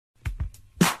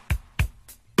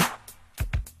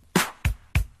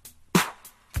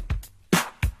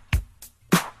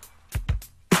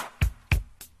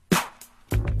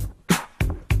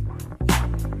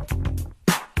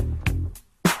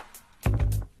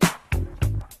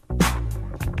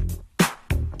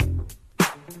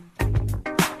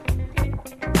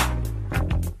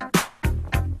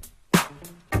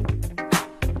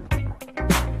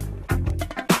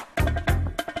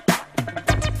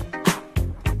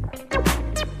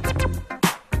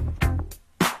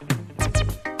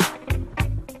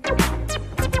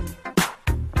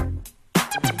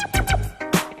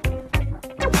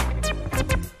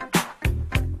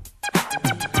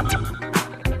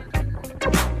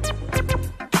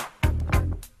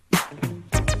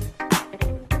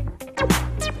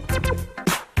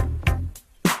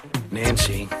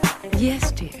Nancy.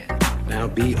 Yes, dear. Now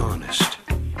be honest.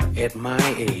 At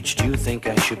my age, do you think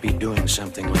I should be doing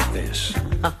something like this?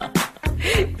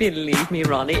 Believe me,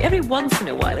 Ronnie, every once in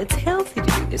a while it's healthy to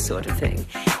do this sort of thing.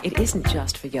 It isn't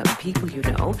just for young people, you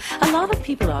know. A lot of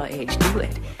people our age do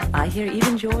it. I hear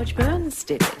even George Burns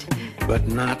did it. But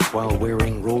not while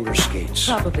wearing roller skates.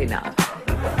 Probably not.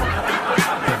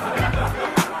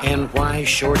 And why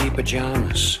shorty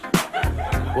pajamas?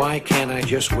 Why can't I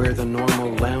just wear the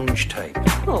normal lounge type?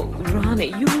 Oh,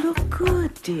 Ronnie, you look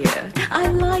good, dear. I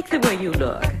like the way you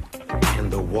look. And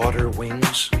the water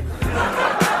wings?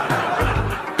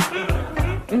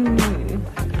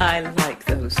 I like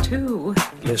those too.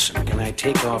 Listen, can I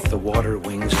take off the water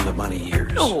wings and the bunny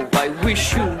ears? Oh, I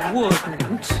wish you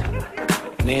wouldn't.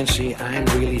 Nancy, I'm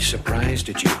really surprised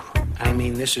at you. I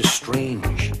mean, this is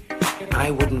strange. I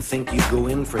wouldn't think you'd go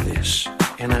in for this.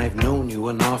 And I've known you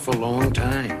an awful long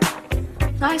time.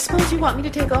 I suppose you want me to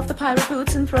take off the pirate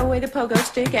boots and throw away the pogo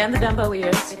stick and the Dumbo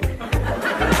ears.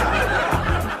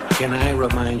 Can I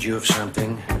remind you of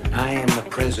something? I am the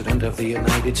President of the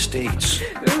United States.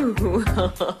 Ooh,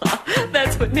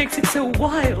 that's what makes it so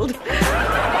wild.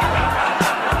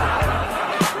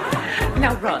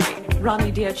 Now,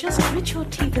 Ronnie dear, just grit your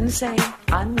teeth and say,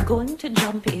 I'm going to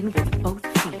jump in with both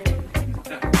feet.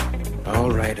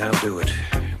 All right, I'll do it.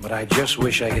 But I just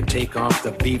wish I could take off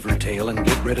the beaver tail and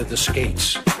get rid of the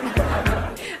skates.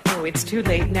 Oh, it's too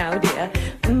late now, dear.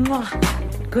 Mwah.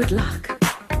 Good luck.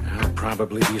 I'll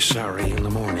probably be sorry in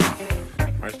the morning. All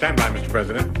right, stand by, Mr.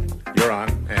 President. You're on,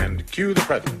 and cue the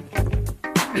president.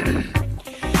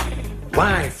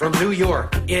 Live from New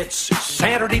York, it's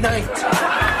Saturday night.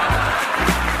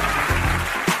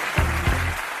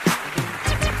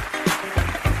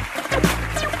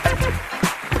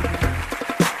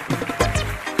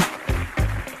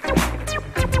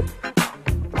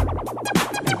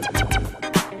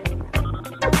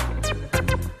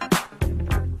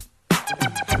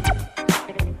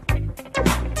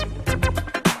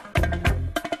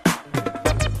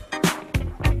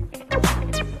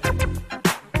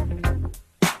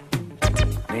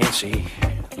 Nancy,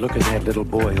 look at that little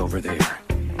boy over there.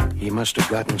 He must have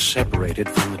gotten separated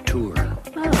from the tour.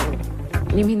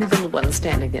 Oh, you mean the little one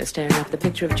standing there staring at the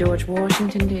picture of George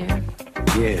Washington, dear?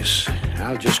 Yes,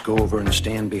 I'll just go over and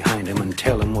stand behind him and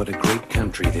tell him what a great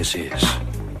country this is.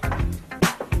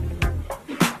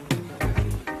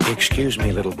 Excuse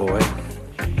me, little boy.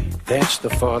 That's the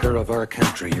father of our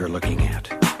country you're looking at.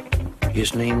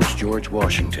 His name is George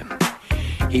Washington.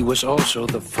 He was also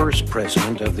the first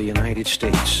president of the United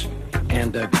States,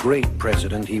 and a great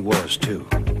president he was, too.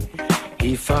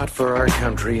 He fought for our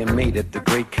country and made it the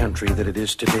great country that it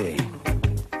is today.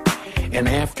 And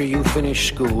after you finish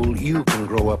school, you can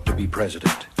grow up to be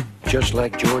president, just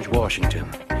like George Washington.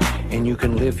 And you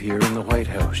can live here in the White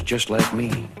House, just like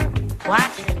me.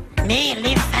 What? Me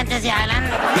leave Fantasy Island?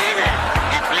 Neither!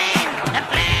 The plane! The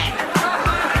plane!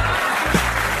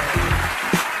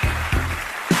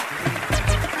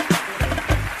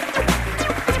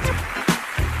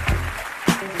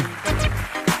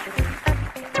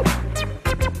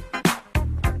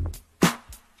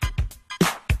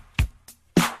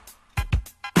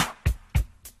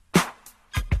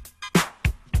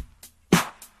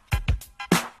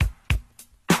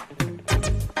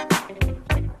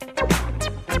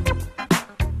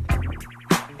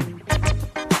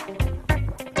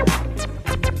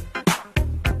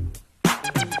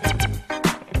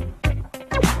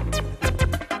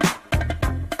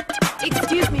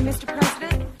 Excuse me, Mr.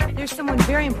 President. There's someone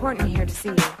very important here to see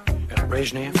you.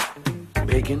 Brezhnev?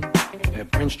 Begin?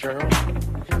 Prince Charles?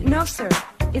 No, sir.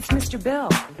 It's Mr. Bill.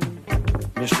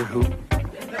 Mr. who?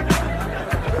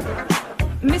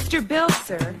 Mr. Bill,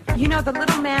 sir. You know, the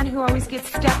little man who always gets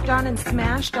stepped on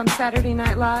smashed on Saturday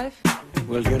Night Live?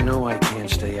 Well, you know I can't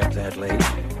stay up that late,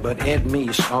 but Ed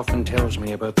Meese often tells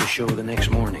me about the show the next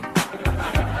morning.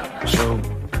 So,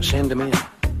 send him in.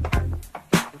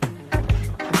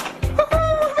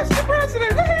 Mr.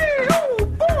 President, hey, oh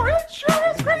boy, it sure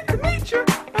is great to meet you.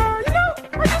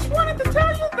 I just wanted to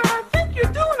tell you that I think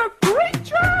you're doing a great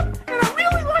job, and I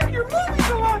really like your movies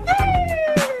a lot.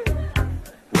 Yay!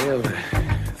 Well,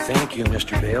 thank you,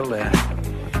 Mr. Bill.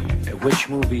 Which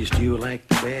movies do you like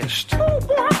the best? Oh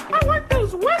boy, I like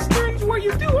those westerns where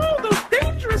you do all those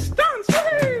dangerous stunts.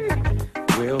 Hey!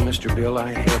 Well, Mr. Bill,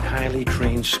 I had highly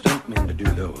trained stuntmen to do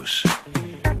those.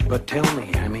 But tell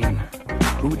me,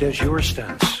 who does your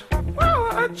stunts?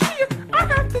 Well, gee, I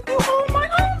have to do all my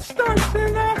own stunts,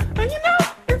 and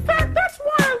in fact, that's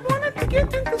why I wanted to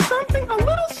get into something a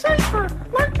little safer,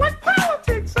 like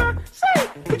politics. Say,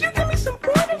 could you give me some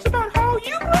pointers about how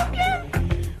you broke in?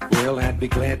 Well, I'd be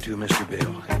glad to, Mr.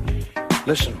 Bill.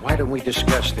 Listen, why don't we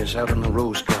discuss this out in the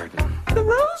Rose Garden? The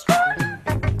Rose Garden?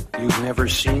 You've never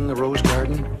seen the Rose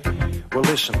Garden? Well,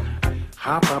 listen,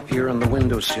 hop up here on the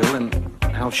windowsill and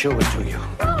I'll show it to you.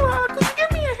 Oh, could you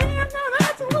give me a hand? Now,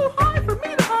 that's a little high for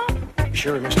me to hop.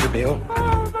 Sure, Mr. Bill.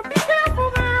 But be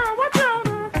careful there. Watch out.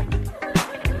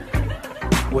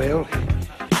 Well,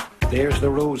 there's the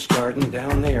Rose Garden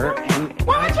down there, and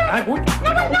Watch out. I would...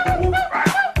 No.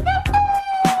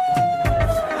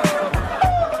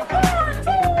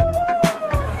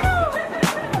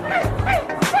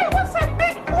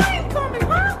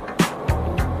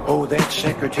 Oh, that's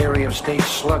Secretary of State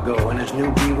Sluggo and his new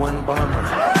B-1 bomber.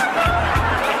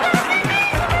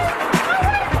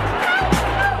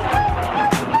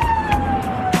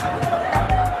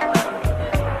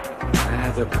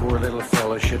 The poor little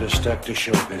fella should have stuck to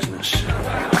show business.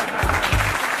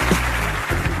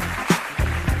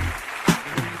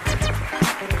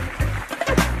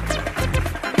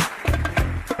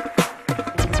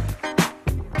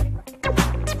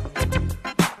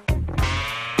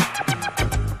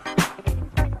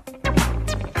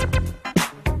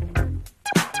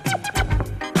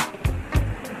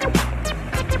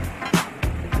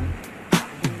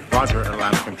 Roger,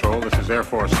 Atlanta Control. This is Air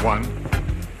Force One.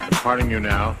 Departing you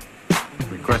now.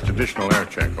 Request additional air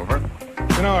check, over.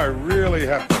 You know, I really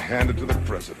have to hand it to the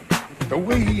president. The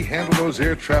way he handled those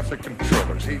air traffic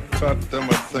controllers, he taught them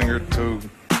a thing or two.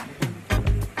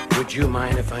 Would you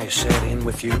mind if I sat in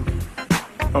with you?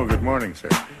 Oh, good morning, sir.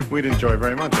 We'd enjoy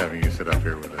very much having you sit up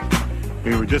here with us.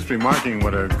 We were just remarking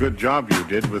what a good job you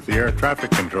did with the air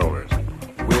traffic controllers.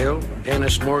 Well,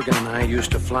 Dennis Morgan and I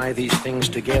used to fly these things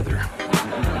together.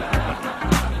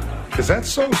 Is that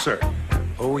so, sir?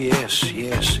 Oh, yes.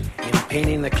 In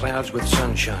Painting the Clouds with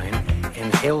Sunshine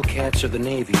and Hellcats of the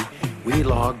Navy, we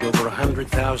logged over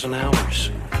 100,000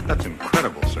 hours. That's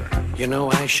incredible, sir. You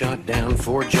know, I shot down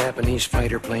 4 Japanese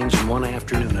fighter planes in one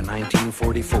afternoon in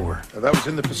 1944. That was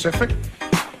in the Pacific?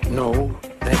 No,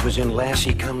 that was in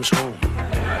Lassie Comes Home.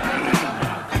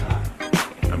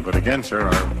 But again, sir,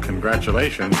 our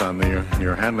congratulations on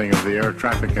your handling of the air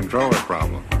traffic controller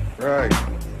problem. Right.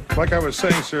 Like I was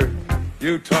saying, sir,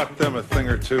 you taught them a thing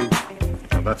or two.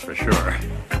 Well, that's for sure.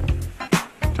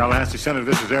 Tallahassee Center,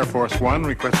 this is Air Force One.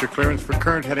 Request your clearance for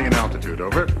current heading and altitude,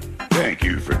 over. Thank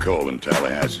you for calling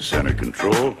Tallahassee Center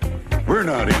Control. We're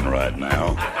not in right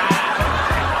now.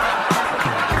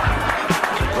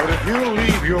 But if you'll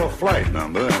leave your flight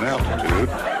number and altitude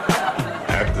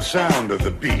at the sound of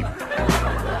the beep,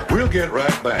 we'll get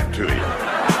right back to you.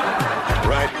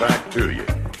 Right back to you.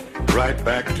 Right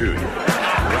back to you.